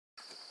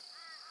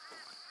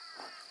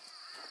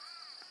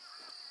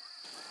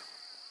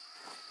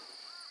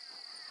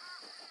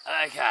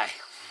Okay.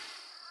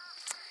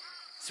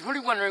 So you're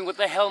probably wondering, what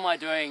the hell am I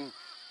doing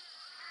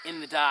in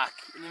the dark,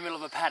 in the middle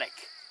of a paddock?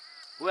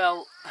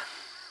 Well,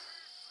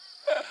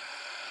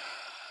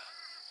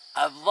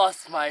 I've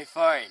lost my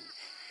phone.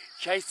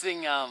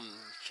 Chasing a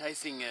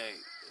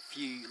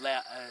few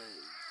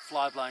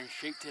fly-blown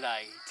sheep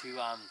today to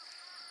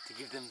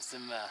give them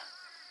some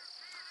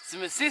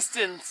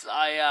assistance.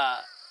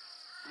 I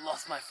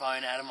lost my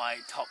phone out of my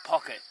top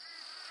pocket.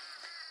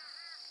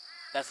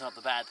 That's not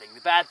the bad thing. The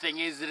bad thing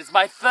is that it's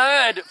my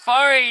third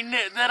phone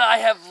that I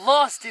have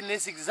lost in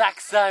this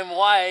exact same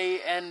way,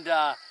 and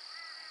the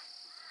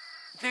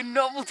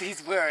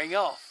novelty's wearing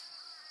off.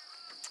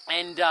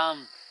 And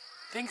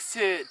thanks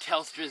to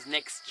Telstra's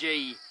Next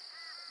G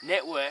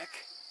network,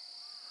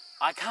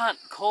 I can't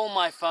call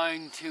my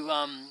phone to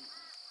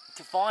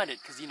find it,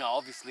 because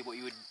obviously what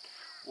you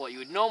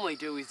would normally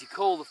do is you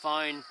call the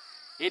phone,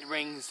 it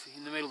rings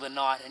in the middle of the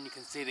night, and you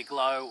can see the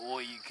glow, or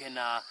you can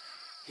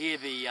hear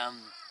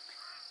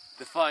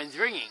the phone's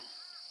ringing.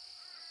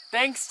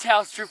 Thanks,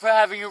 Telstra, for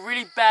having a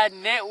really bad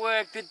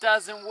network that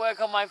doesn't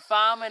work on my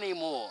farm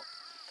anymore.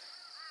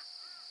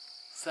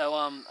 So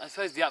I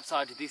suppose the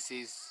upside to this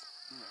is,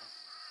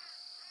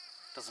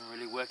 it doesn't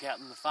really work out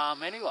in the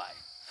farm anyway.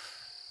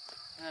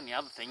 And the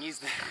other thing is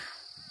that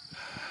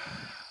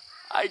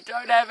I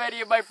don't have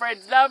any of my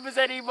friends' numbers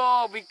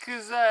anymore,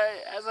 because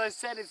as I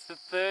said, it's the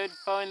third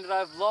phone that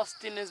I've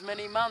lost in as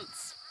many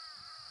months.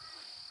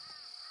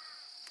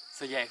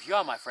 So yeah, if you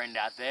are my friend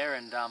out there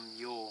and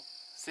you're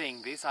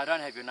seeing this, I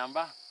don't have your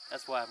number,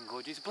 that's why I haven't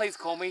called you, so please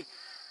call me,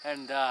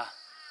 and yeah,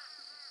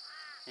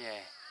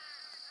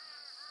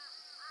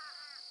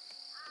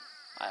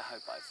 I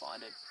hope I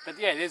find it. But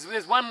yeah, there's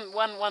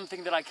one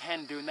thing that I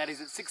can do, and that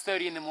is at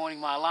 6:30 in the morning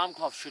my alarm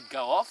clock should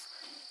go off,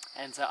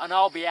 and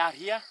I'll be out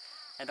here,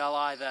 and I'll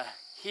either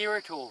hear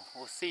it or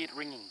see it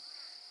ringing.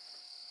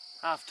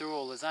 After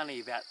all, there's only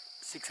about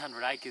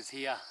 600 acres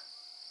here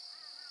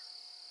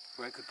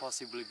where it could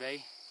possibly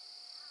be.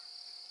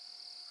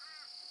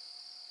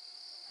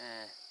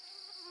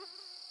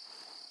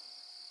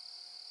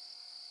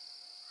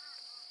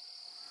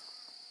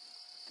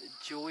 The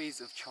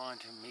joys of trying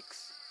to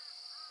mix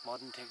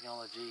modern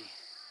technology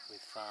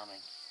with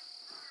farming.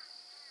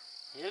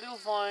 Here, little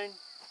phone.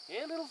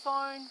 Here, little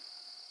phone.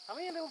 Come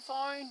here, little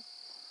phone.